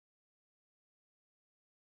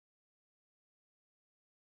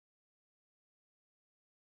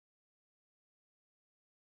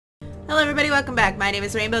Hello everybody, welcome back. My name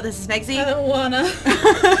is Rainbow, this is Megsy. I don't wanna.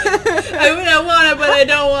 I mean, I wanna, but I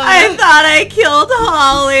don't wanna. I thought I killed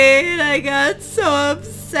Holly, and I got so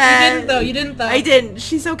upset. You didn't though, you didn't though. I didn't.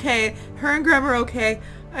 She's okay. Her and Graham are okay.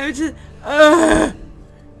 I was just...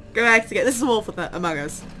 Go back together. This is Wolf with Among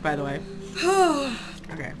Us, by the way.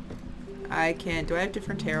 Okay. I can... Do I have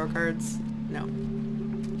different tarot cards? No.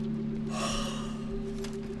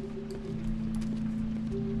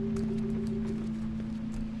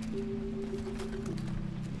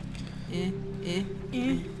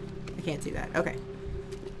 I can't see that. Okay.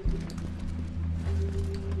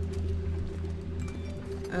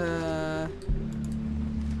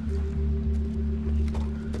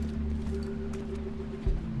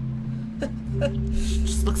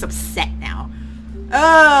 Just looks upset now.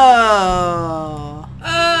 Oh.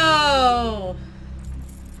 Oh.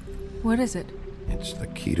 What is it? It's the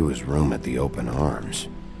key to his room at the Open Arms.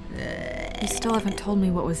 You still haven't told me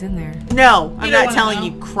what was in there. No, I'm You don't not telling wanna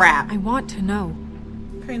you know. crap. I want to know.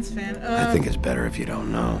 Crane's fan. I think it's better if you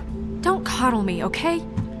don't know. Don't coddle me, okay?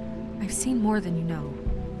 I've seen more than you know.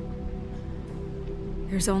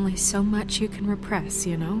 There's only so much you can repress,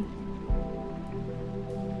 you know?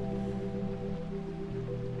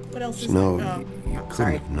 What else is Snow, there? you couldn't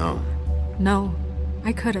sorry. have known. No,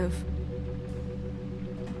 I could have.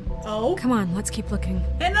 Oh? Come on, let's keep looking.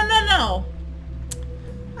 Hey, no.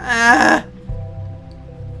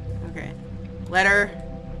 Okay. Letter.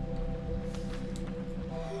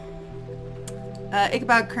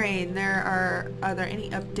 Ichabod Crane, are there any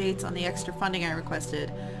updates on the extra funding I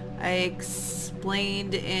requested? I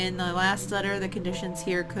explained in the last letter the conditions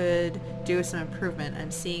here could do with some improvement.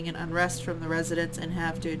 I'm seeing an unrest from the residents and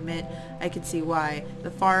have to admit I can see why.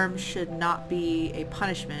 The farm should not be a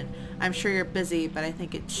punishment. I'm sure you're busy, but I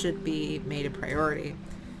think it should be made a priority.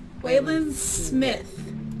 Waylon Smith.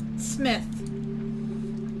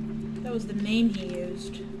 That was the name he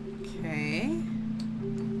used. Okay.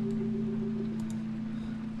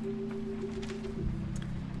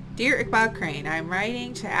 Dear Ichabod Crane, I'm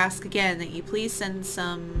writing to ask again that you please send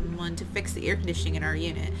someone to fix the air conditioning in our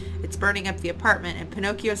unit. It's burning up the apartment and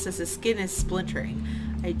Pinocchio says his skin is splintering.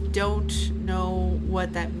 I don't know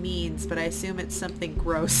what that means, but I assume it's something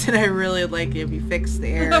gross and I really would like it if you fix the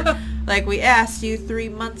air. Like we asked you 3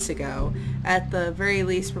 months ago. At the very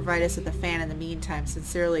least, provide us with a fan in the meantime.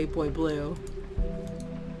 Sincerely, Boy Blue.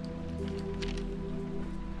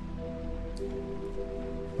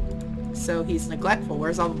 So he's neglectful.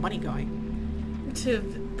 Where's all the money going? To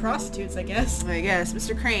prostitutes, I guess. I guess.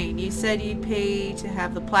 Mr. Crane, you said you'd pay to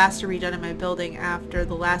have the plaster redone in my building after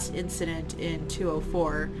the last incident in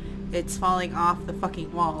 204. It's falling off the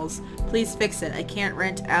fucking walls. Please fix it. I can't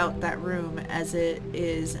rent out that room as it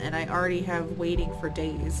is, and I already have waiting for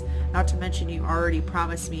days. Not to mention you already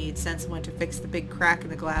promised me you'd send someone to fix the big crack in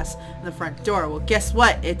the glass in the front door. Well, guess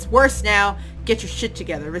what? It's worse now. Get your shit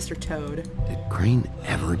together, Mr. Toad. Did Crane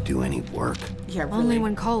ever do any work? Yeah, really. Only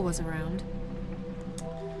when Cole was around.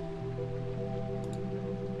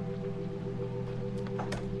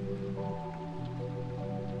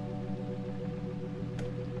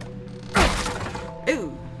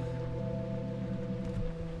 Ooh.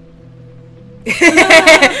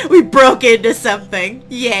 We broke into something.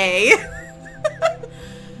 Yay.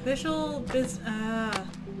 Official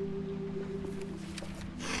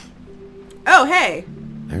Oh, hey.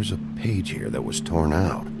 There's a page here that was torn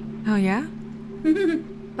out. Oh, yeah?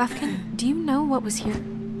 Buffkin, do you know what was here?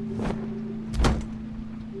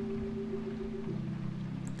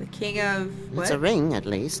 The king of... what? It's a ring, at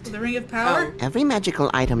least. The Ring of Power? Every magical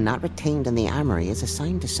item not retained in the armory is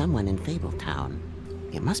assigned to someone in Fabletown.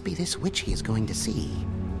 It must be this witch he is going to see.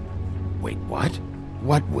 Wait, what?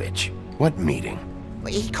 What witch? What meeting?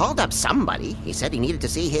 Well, he called up somebody. He said he needed to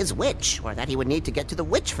see his witch, or that he would need to get to the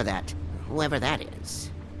witch for that. Whoever that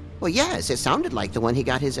is. Well, yes, it sounded like the one he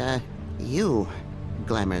got his,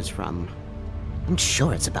 glamours from. I'm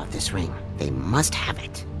sure it's about this ring. They must have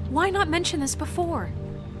it. Why not mention this before?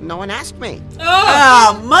 No one asked me.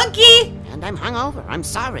 Oh, monkey! And I'm hungover. I'm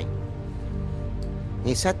sorry.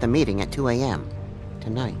 He set the meeting at 2 a.m.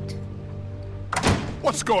 tonight.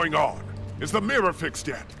 What's going on? Is the mirror fixed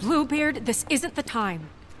yet? Bluebeard, this isn't the time.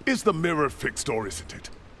 Is the mirror fixed or isn't it?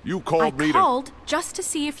 You I called me called just to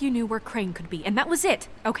see if you knew where Crane could be, and that was it,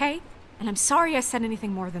 okay? And I'm sorry I said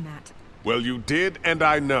anything more than that. Well, you did, and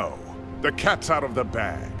I know. The cat's out of the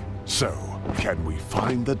bag. So, can we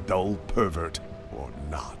find the dull pervert or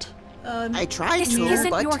not? I tried This to, isn't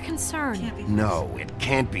but... your concern. No, it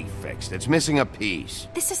can't be fixed. It's missing a piece.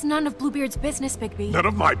 This is none of Bluebeard's business, Bigby. None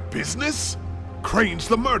of my business? Crane's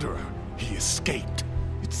the murderer. He escaped.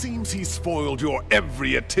 It seems he spoiled your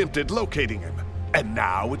every attempt at locating him. And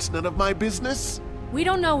now it's none of my business? We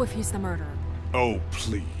don't know if he's the murderer. Oh,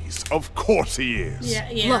 please. Of course he is.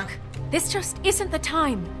 Yeah. Look, this just isn't the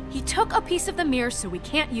time. He took a piece of the mirror, so we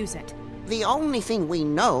can't use it. The only thing we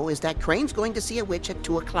know is that Crane's going to see a witch at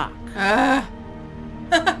 2 o'clock.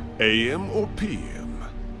 AM or PM?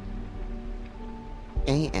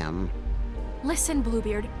 AM. Listen,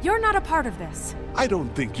 Bluebeard, you're not a part of this. I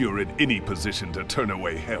don't think you're in any position to turn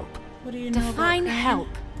away help. What do you know Define about help.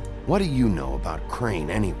 What do you know about Crane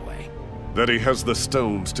anyway? That he has the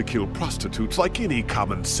stones to kill prostitutes like any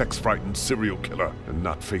common sex-frightened serial killer and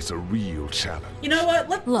not face a real challenge. You know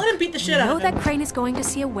what? Let him beat the shit we out know of him. that Crane is going to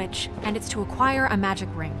see a witch, and it's to acquire a magic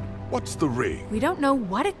ring. What's the ring? We don't know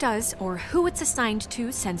what it does or who it's assigned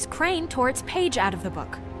to since Crane tore its page out of the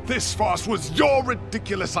book. This farce was your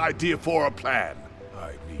ridiculous idea for a plan.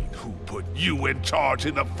 I mean, who put you in charge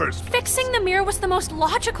in the first place? Fixing the mirror was the most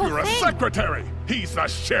logical You're a thing. secretary. He's the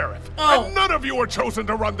sheriff. Oh. And none of you were chosen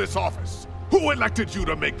to run this office. Who elected you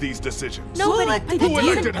to make these decisions? Nobody. Who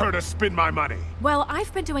elected her to spend my money? Well,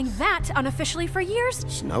 I've been doing that unofficially for years.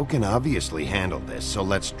 Snow can obviously handle this, so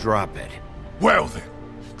let's drop it. Well then,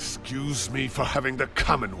 excuse me for having the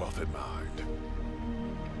Commonwealth in mind.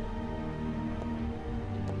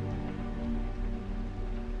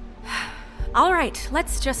 All right,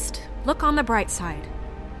 let's just look on the bright side.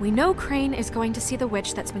 We know Crane is going to see the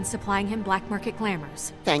witch that's been supplying him black market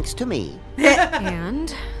glamours. Thanks to me.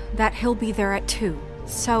 And that he'll be there at 2.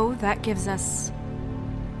 So that gives us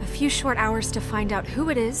a few short hours to find out who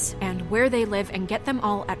it is and where they live and get them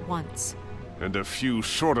all at once. And a few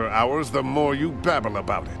shorter hours, the more you babble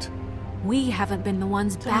about it. We haven't been the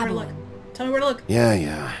ones Tell me where to babbling. look. Tell me where to look.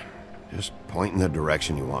 Yeah. Just point in the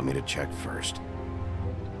direction you want me to check first.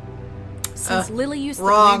 Since Lily used the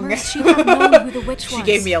wrong. glamours, she'd have known who the witch was. She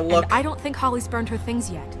gave me a look. And I don't think Holly's burned her things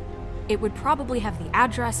yet. It would probably have the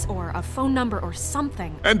address or a phone number or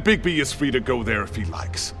something. And Bigby is free to go there if he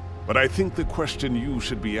likes. But I think the question you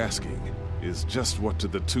should be asking is just what do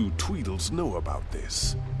the two Tweedles know about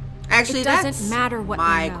this? Actually, It that's doesn't matter what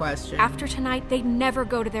my they know. question. After tonight, they'd never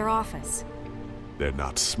go to their office. They're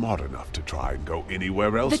not smart enough to try and go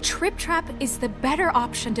anywhere else. The Trip Trap is the better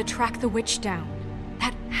option to track the witch down.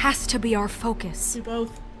 That has to be our focus. Do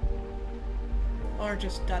both. Or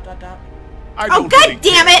just ... I Oh, don't god think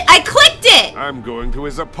damn it! I clicked it! I'm going to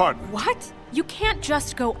his apartment. What? You can't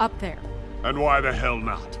just go up there. And why the hell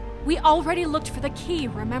not? We already looked for the key,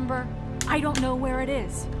 remember? I don't know where it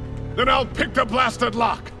is. Then I'll pick the blasted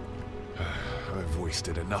lock. I've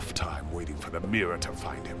wasted enough time waiting for the mirror to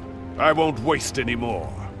find him. I won't waste any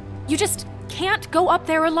more. You just can't go up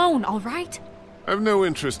there alone, all right? I've no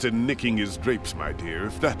interest in nicking his drapes, my dear,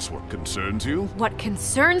 if that's what concerns you. What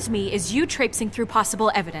concerns me is you traipsing through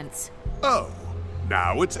possible evidence. Oh,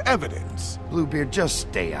 now it's evidence. Bluebeard, just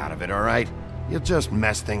stay out of it, all right? You'll just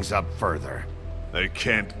mess things up further. They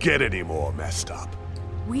can't get any more messed up.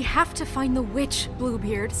 We have to find the witch,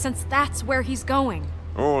 Bluebeard, since that's where he's going.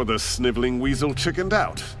 Or the sniveling weasel chickened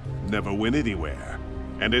out. Never went anywhere.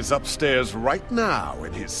 And is upstairs right now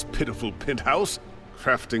in his pitiful penthouse,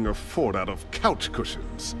 crafting a fort out of couch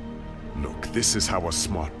cushions. Look, this is how a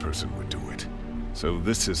smart person would do it. So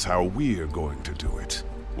this is how we're going to do it.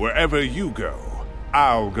 Wherever you go,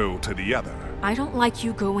 I'll go to the other. I don't like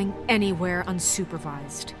you going anywhere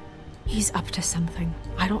unsupervised. He's up to something.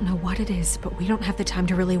 I don't know what it is, but we don't have the time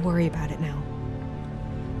to really worry about it now.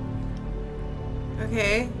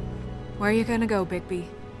 Okay. Where are you gonna go, Bigby?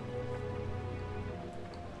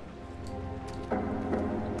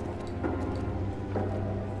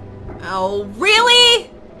 Oh, really?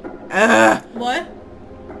 Ugh. What?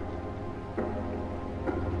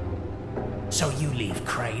 So you leave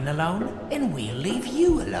Crane alone, and we'll leave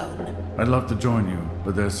you alone. I'd love to join you,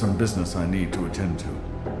 but there's some business I need to attend to.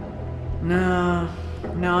 No,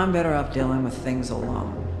 I'm better off dealing with things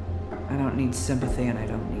alone. I don't need sympathy and I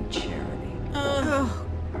don't need charity. Oh,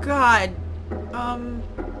 God.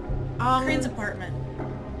 Crane's apartment.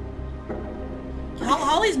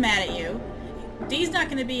 Holly's mad at you. Dee's not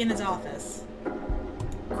going to be in his office.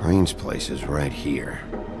 Crane's place is right here.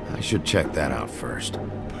 I should check that out first.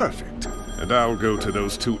 Perfect. And I'll go to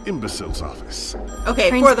those two imbeciles' office. Okay,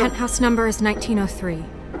 Crane's for the... penthouse number is 1903.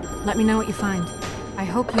 Let me know what you find. I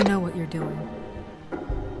hope you know what you're doing.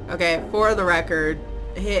 Okay, for the record,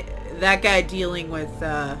 that guy dealing with,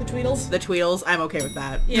 The Tweedles? the Tweedles, I'm okay with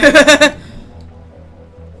that. Yeah.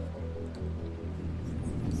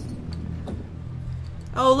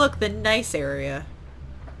 Oh, look, the nice area.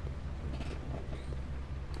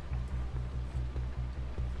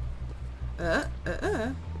 The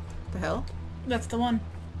hell? That's the one.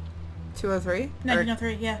 203?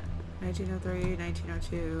 1903, yeah. 1903,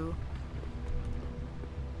 1902.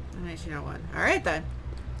 1901. Alright then.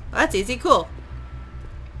 Well, that's easy. Cool.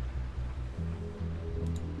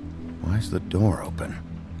 Why's the door open?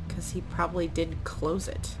 Because he probably didn't close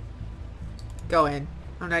it. Go in.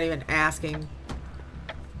 I'm not even asking.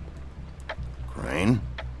 Crane?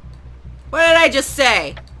 What did I just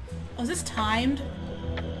say? Was this timed?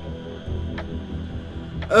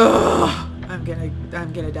 Ugh. I'm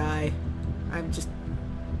gonna die. I'm just...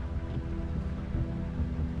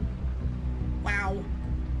 Wow.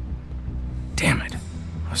 Damn it.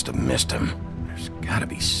 Must have missed him. There's gotta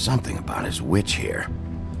be something about his witch here.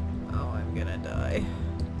 Oh, I'm gonna die.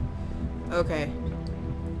 Okay.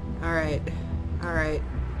 Alright. Alright.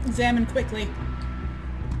 Examine quickly.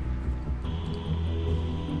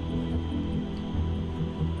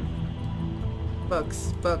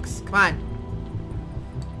 Books. Books. Come on.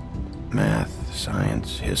 Math,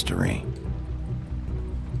 science, history.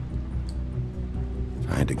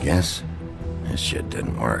 If I had to guess, this shit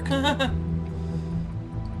didn't work.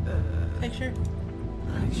 Picture.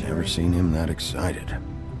 I've never seen him that excited.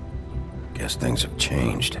 Guess things have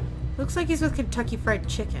changed. Looks like he's with Kentucky Fried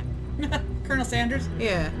Chicken. Colonel Sanders?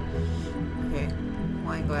 Yeah. Okay.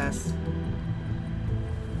 Wine glass.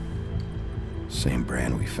 Same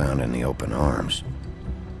brand we found in the open arms.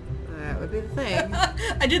 That would be the thing.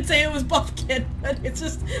 I did say it was Buffkin, but it's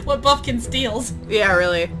just what Buffkin steals. Yeah,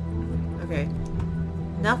 really. Okay.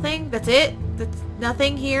 Nothing? That's it? That's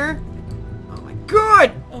nothing here? Oh my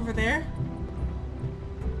god! Over there.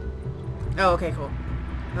 Oh, okay, cool.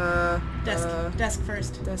 Desk. Desk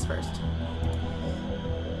first. Desk first.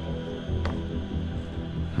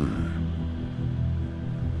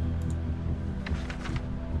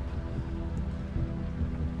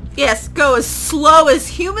 Yes, go as slow as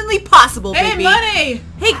humanly possible, Hey, baby. money!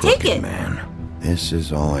 Hey, take it! Man, this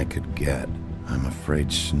is all I could get. I'm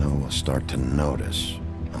afraid Snow will start to notice.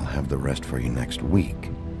 I'll have the rest for you next week.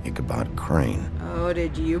 Ichabod Crane. Oh,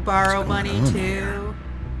 did you borrow money on too?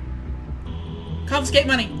 Confiscate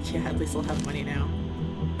money. Yeah, at least I'll have money now.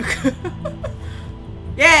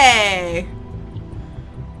 Yay!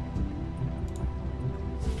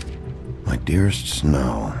 My dearest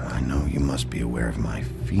Snow, I know you must be aware of my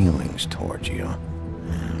feelings towards you.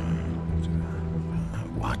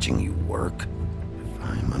 Watching you work, if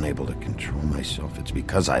I'm unable to control myself, it's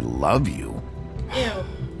because I love you. Ew.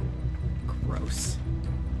 Gross.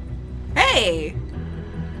 Hey!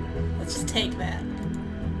 Let's just take that.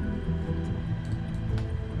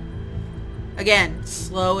 Again,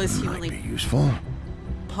 slow as Might humanly be useful.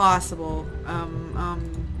 possible.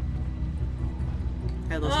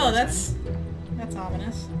 Oh, that's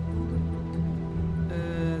ominous.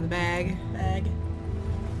 The bag. Bag.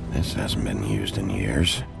 This hasn't been used in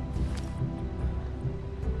years.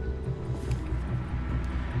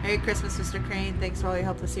 Merry Christmas, Mr. Crane. Thanks for all your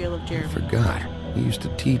help this year. Love, I Jeremy. forgot. He used to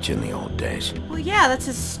teach in the old days. Well, yeah, that's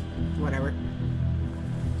his... whatever.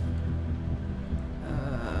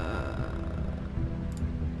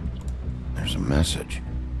 There's a message.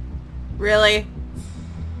 Really?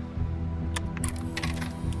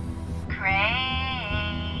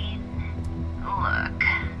 Crane. Look,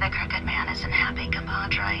 the Crooked Man isn't happy,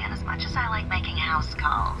 compadre, and as much as I like making house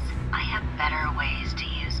calls, I have better ways to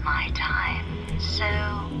use my time. So,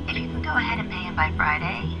 if you can go ahead and pay him by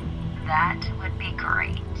Friday, that would be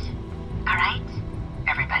great. Alright?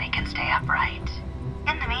 Everybody can stay upright.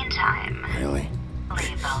 In the meantime, Really?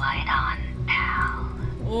 leave the light on, pal.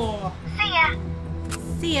 Oh. See ya!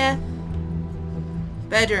 See ya.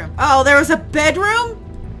 Bedroom. Oh, there was a bedroom?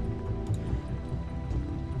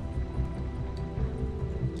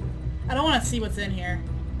 I don't want to see what's in here.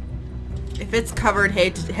 If it's covered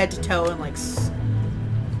head to toe in like...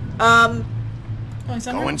 Going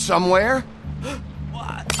somewhere? Going somewhere?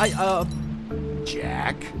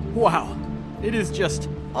 Jack? Wow. It is just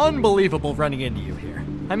unbelievable running into you here.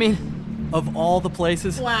 I mean, of all the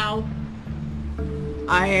places... Wow.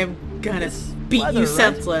 I am gonna beat weather, you right?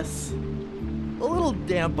 senseless. A little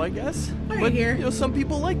damp, I guess. Right but, here. you know, some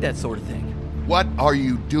people like that sort of thing. What are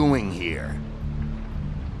you doing here?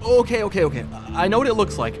 Okay. I know what it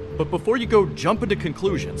looks like, but before you go jumping to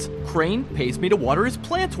conclusions, Crane pays me to water his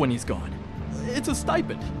plants when he's gone. It's a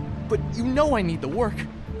stipend. But you know I need the work.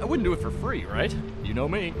 I wouldn't do it for free, right? You know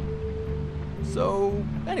me. So,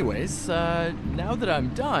 anyways, now that I'm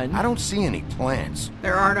done... I don't see any plants.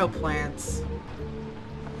 There are no plants.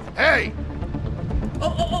 Hey!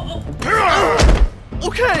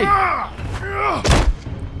 Okay!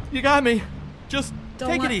 You got me. Just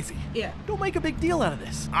take it easy. Yeah. Don't make a big deal out of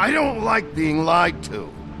this. I don't like being lied to.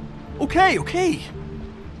 Okay.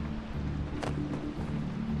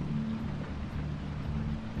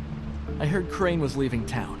 I heard Crane was leaving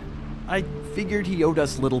town. I figured he owed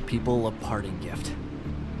us little people a parting gift.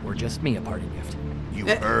 Or just me a parting gift. You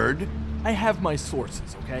heard? I have my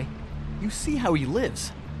sources, okay? You see how he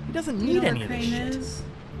lives. He doesn't need any of this shit.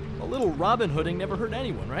 A little Robin Hooding never hurt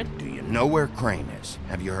anyone, right? Do you know where Crane is?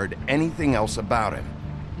 Have you heard anything else about him?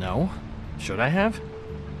 No. Should I have?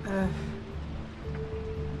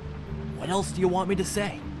 What else do you want me to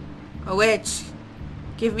say? A witch.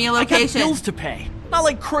 Give me a I got location. bills to pay. Not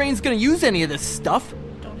like Crane's gonna use any of this stuff.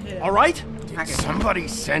 Don't hit it. All right? Did somebody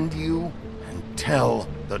send you? And tell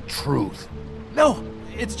the truth. No,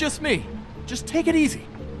 it's just me. Just take it easy.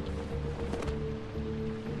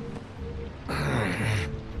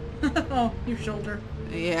 Oh, your shoulder.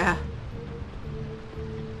 Yeah.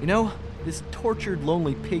 You know, this tortured,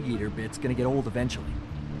 lonely pig-eater bit's gonna get old eventually.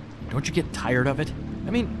 Don't you get tired of it?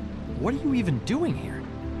 I mean, what are you even doing here?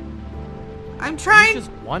 I'm trying.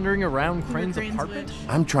 Just wandering around Crane's apartment? Witch.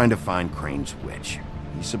 I'm trying to find Crane's witch.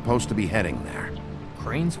 He's supposed to be heading there.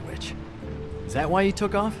 Crane's witch? Is that why you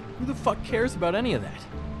took off? Who the fuck cares about any of that?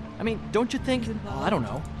 I mean, don't you think, I don't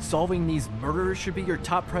know, solving these murders should be your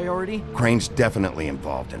top priority? Crane's definitely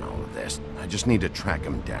involved in all of this. I just need to track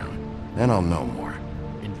him down. Then I'll know more.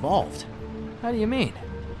 Involved? How do you mean?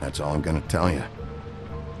 That's all I'm gonna tell you.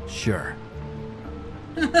 Sure.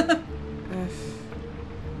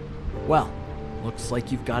 Well, looks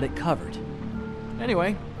like you've got it covered.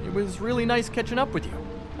 Anyway, it was really nice catching up with you.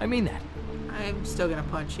 I mean that. I'm still gonna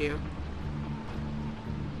punch you.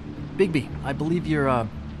 Bigby, I believe you're,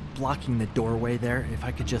 blocking the doorway there. If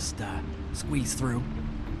I could just, squeeze through.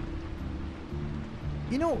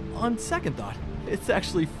 You know, on second thought, it's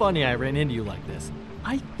actually funny I ran into you like this.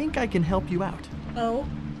 I think I can help you out. Oh.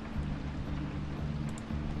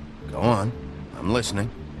 Go on. I'm listening.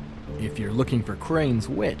 If you're looking for Crane's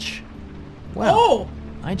witch, well, Oh!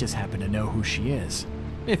 I just happen to know who she is.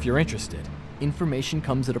 If you're interested, information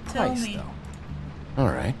comes at a Tell price, me. though. All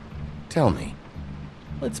right. Tell me.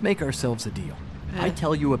 Let's make ourselves a deal. I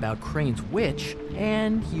tell you about Crane's witch,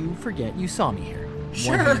 and you forget you saw me here.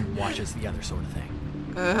 Sure. One hand watches the other sort of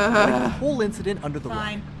thing. Like the whole incident under the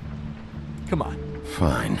Fine. rug. Come on.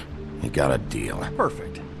 Fine. You got a deal.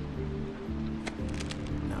 Perfect.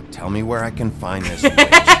 Now tell me where I can find this witch.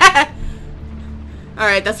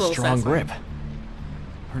 Alright, that's a little Strong satisfying. grip.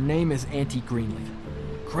 Her name is Auntie Greenleaf.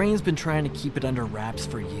 Crane's been trying to keep it under wraps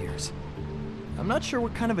for years. I'm not sure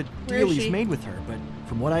what kind of a Where deal is he's she? made with her, but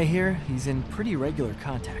from what I hear, he's in pretty regular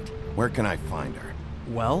contact. Where can I find her?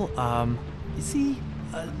 Well, you see,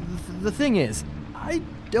 the thing is, I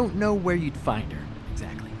don't know where you'd find her,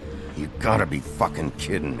 exactly. You gotta be fucking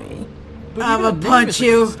kidding me. But I'ma even a name punch is a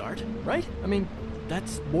you. good start, right? I mean,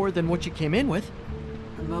 that's more than what you came in with.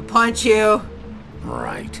 I'm gonna punch you.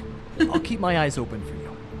 Right. I'll keep my eyes open for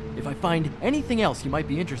you. If I find anything else you might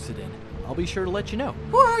be interested in, I'll be sure to let you know.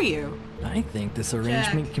 Who are you? I think this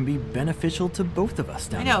arrangement can be beneficial to both of us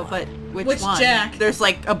down I know, the line. but Which one? Jack? There's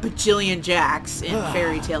like a bajillion Jacks in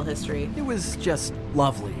fairy tale history. It was just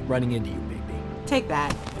lovely running into you, Bigby. Take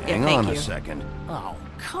that. Yeah, Hang thank on you. a second. Oh,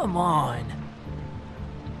 come on.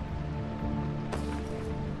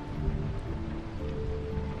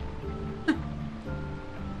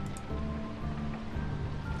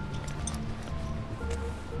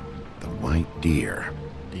 The white deer.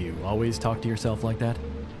 Do you always talk to yourself like that?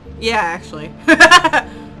 Yeah, actually.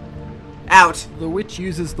 Out. The witch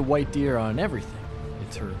uses the white deer on everything.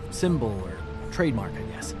 It's her symbol or trademark, I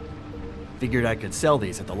guess. Figured I could sell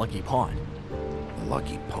these at the Lucky Pawn. The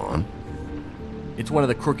Lucky Pawn? It's one of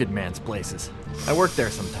the crooked man's places. I work there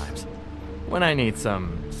sometimes. When I need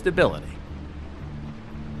some stability.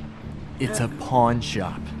 It's a pawn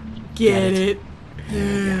shop. Get it.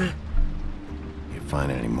 You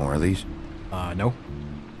find any more of these? No.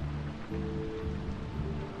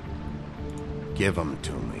 Give them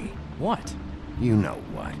to me. What? You know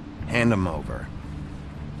what. Hand them over.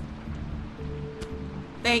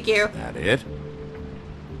 Thank you. That it?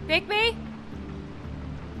 Bigby?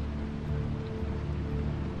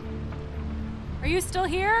 Are you still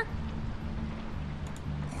here?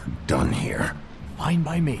 We're done here. Fine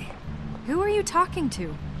by me. Who are you talking to?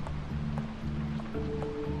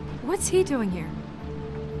 What's he doing here?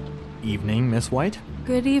 Evening, Miss White.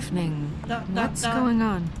 Good evening. What's going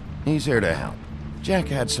on? He's here to help. Jack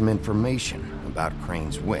had some information about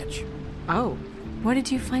Crane's witch. Oh. What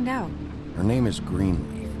did you find out? Her name is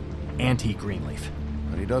Greenleaf, Auntie Greenleaf.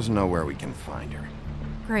 but he doesn't know where we can find her.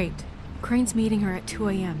 Great. Crane's meeting her at 2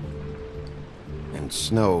 a.m. And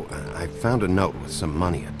Snow, I found a note with some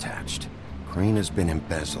money attached. Crane has been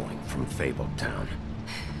embezzling from Fabletown.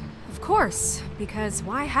 Of course, because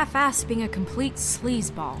why half-ass being a complete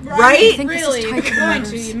sleazeball? Right? I think Really? this is If tied to you're the going to,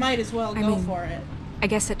 murders. you might as well I go mean, for it. I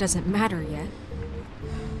guess it doesn't matter yet.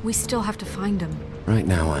 We still have to find him. Right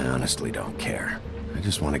now, I honestly don't care. I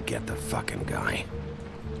just want to get the fucking guy.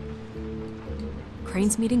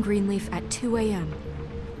 Crane's meeting Greenleaf at 2 a.m.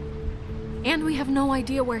 And we have no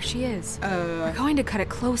idea where she is. We're going to cut it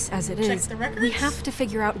close as it Check is. the records? We have to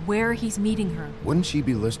figure out where he's meeting her. Wouldn't she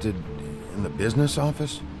be listed in the business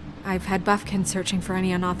office? I've had Buffkin searching for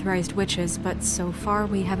any unauthorized witches, but so far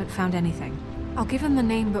we haven't found anything. I'll give him the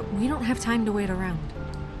name, but we don't have time to wait around.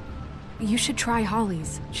 You should try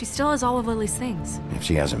Holly's. She still has all of Lily's things. If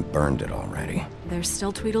she hasn't burned it already. There's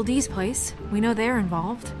still Tweedledee's place. We know they're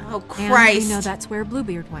involved. Oh, And Christ. we know that's where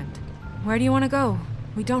Bluebeard went. Where do you want to go?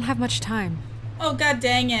 We don't have much time. Oh, god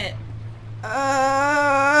dang it.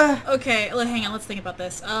 Okay, hang on, let's think about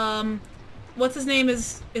this. What's his name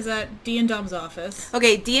is at D and Dum's office.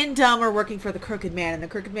 Okay, D and Dumb are working for the Crooked Man, and the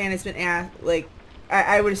Crooked Man has been asked, like,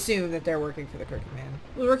 I would assume that they're working for the Crooked Man.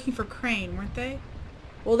 We were working for Crane, weren't they?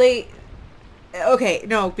 Well, okay,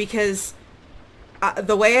 no, because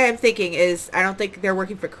the way I'm thinking is I don't think they're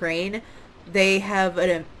working for Crane. They have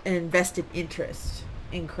an invested interest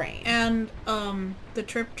in Crane. And, the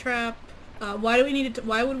Trip Trap, why do we need it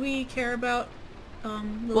why would we care about,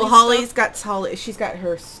 Lily's Well, Holly's stuff? she's got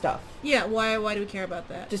her stuff. Yeah, why do we care about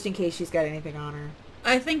that? Just in case she's got anything on her.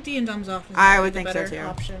 I think D and Dum's office I is would the think so, better too.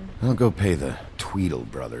 option. I'll go pay the Tweedle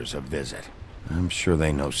brothers a visit. I'm sure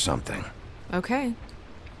they know something. Okay.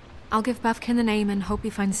 I'll give Buffkin the name and hope he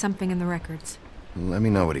finds something in the records. Let me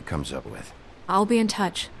know what he comes up with. I'll be in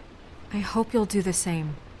touch. I hope you'll do the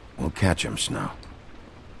same. We'll catch him, Snow.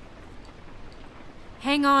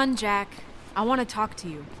 Hang on, Jack. I want to talk to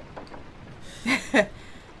you.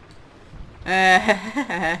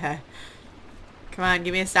 Come on,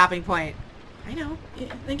 give me a stopping point. I know. I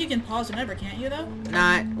think you can pause whenever, can't you, though?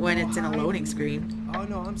 Not when it's in a loading screen. Oh,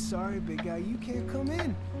 no, I'm sorry, big guy. You can't come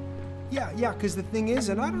in. Yeah, because the thing is,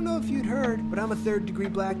 and I don't know if you'd heard, but I'm a 3rd-degree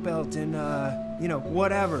black belt and,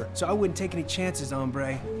 whatever. So I wouldn't take any chances,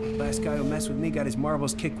 hombre. Last guy who messed with me got his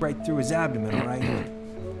marbles kicked right through his abdomen, all right?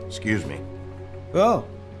 Excuse me. Oh.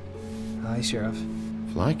 Hi, Sheriff.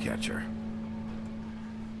 Flycatcher.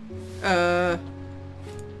 Uh.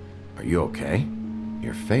 Are you okay?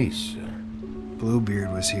 Your face.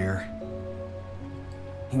 Bluebeard was here.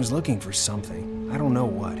 He was looking for something. I don't know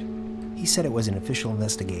what. He said it was an official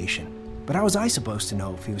investigation. But how was I supposed to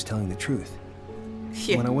know if he was telling the truth?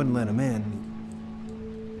 Yeah. When I wouldn't let him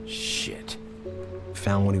in... Shit.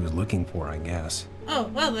 Found what he was looking for, I guess. Oh,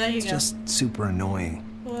 well, there you It's go. just super annoying.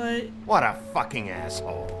 What? What a fucking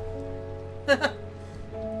asshole.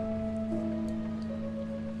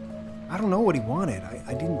 I don't know what he wanted.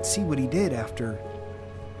 I didn't see what he did after...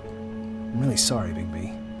 I'm really sorry, Big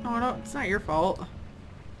B. Oh, no, it's not your fault.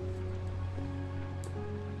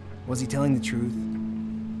 Was he telling the truth?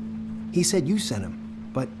 He said you sent him,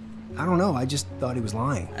 but I don't know. I just thought he was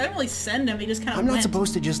lying. I didn't really send him, he just kind of I'm not went.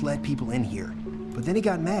 supposed to just let people in here. But then he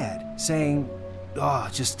got mad, saying,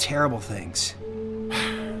 just terrible things.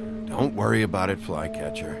 Don't worry about it,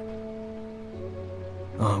 Flycatcher.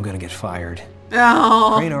 Oh, I'm gonna get fired.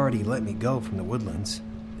 Oh. Crane already let me go from the Woodlands.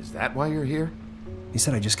 Is that why you're here? He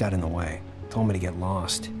said I just got in the way. Told me to get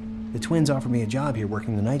lost. The twins offered me a job here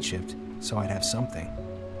working the night shift, so I'd have something.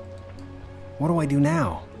 What do I do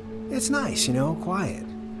now? It's nice, quiet.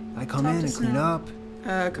 I come in and clean up. Come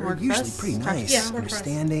They're work for usually us. pretty nice, Yeah, work for us.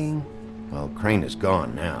 understanding. Well, Crane is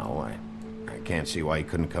gone now. I can't see why he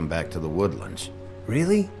couldn't come back to the Woodlands.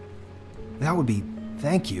 Really? That would be...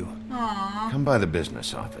 thank you. Aww. Come by the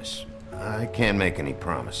business office. I can't make any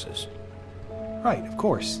promises. Right, of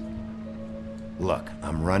course. Look,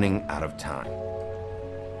 I'm running out of time.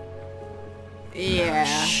 Yeah.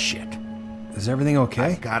 Ah, shit. Is everything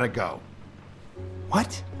okay? I gotta go.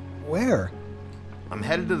 What? Where? I'm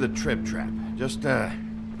headed to the Trip Trap. Just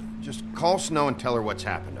call Snow and tell her what's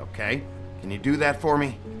happened, okay? Can you do that for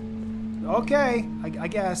me? Okay, I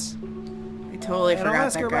guess. I totally And forgot I'll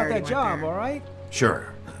ask that her guy about already that job, went there. all right?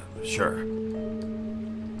 Sure.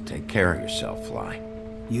 Take care of yourself, Fly.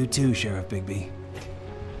 You too, Sheriff Bigby.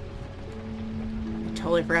 I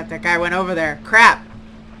totally forgot that guy went over there. Crap.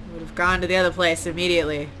 I would have gone to the other place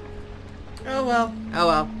immediately. Oh, well. Oh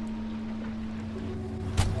well.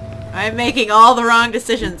 I'm making all the wrong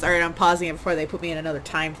decisions. Alright, I'm pausing it before they put me in another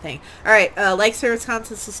time thing. Alright, like, share,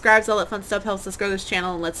 content, subscribes, all that fun stuff helps us grow this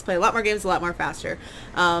channel and let's play a lot more games a lot more faster.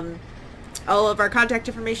 All of our contact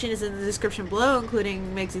information is in the description below,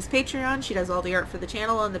 including Megsy's Patreon. She does all the art for the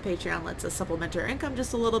channel, and the Patreon lets us supplement our income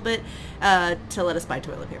just a little bit to let us buy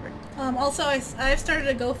toilet paper. Also, I've started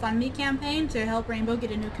a GoFundMe campaign to help Rainbow get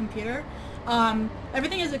a new computer.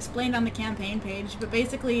 Everything is explained on the campaign page, but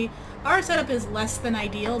basically our setup is less than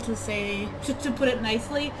ideal, to put it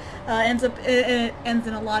nicely. Ends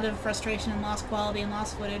in a lot of frustration and lost quality and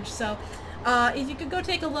lost footage. So if you could go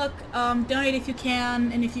take a look, donate if you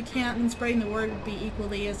can, and if you can't, then spreading the word would be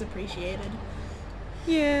equally as appreciated.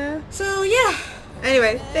 Yeah. So yeah.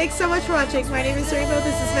 Anyway, thanks so much for watching. My name is Rainbow.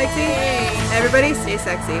 This is Mexi. Everybody stay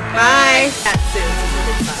sexy. Bye. That's it.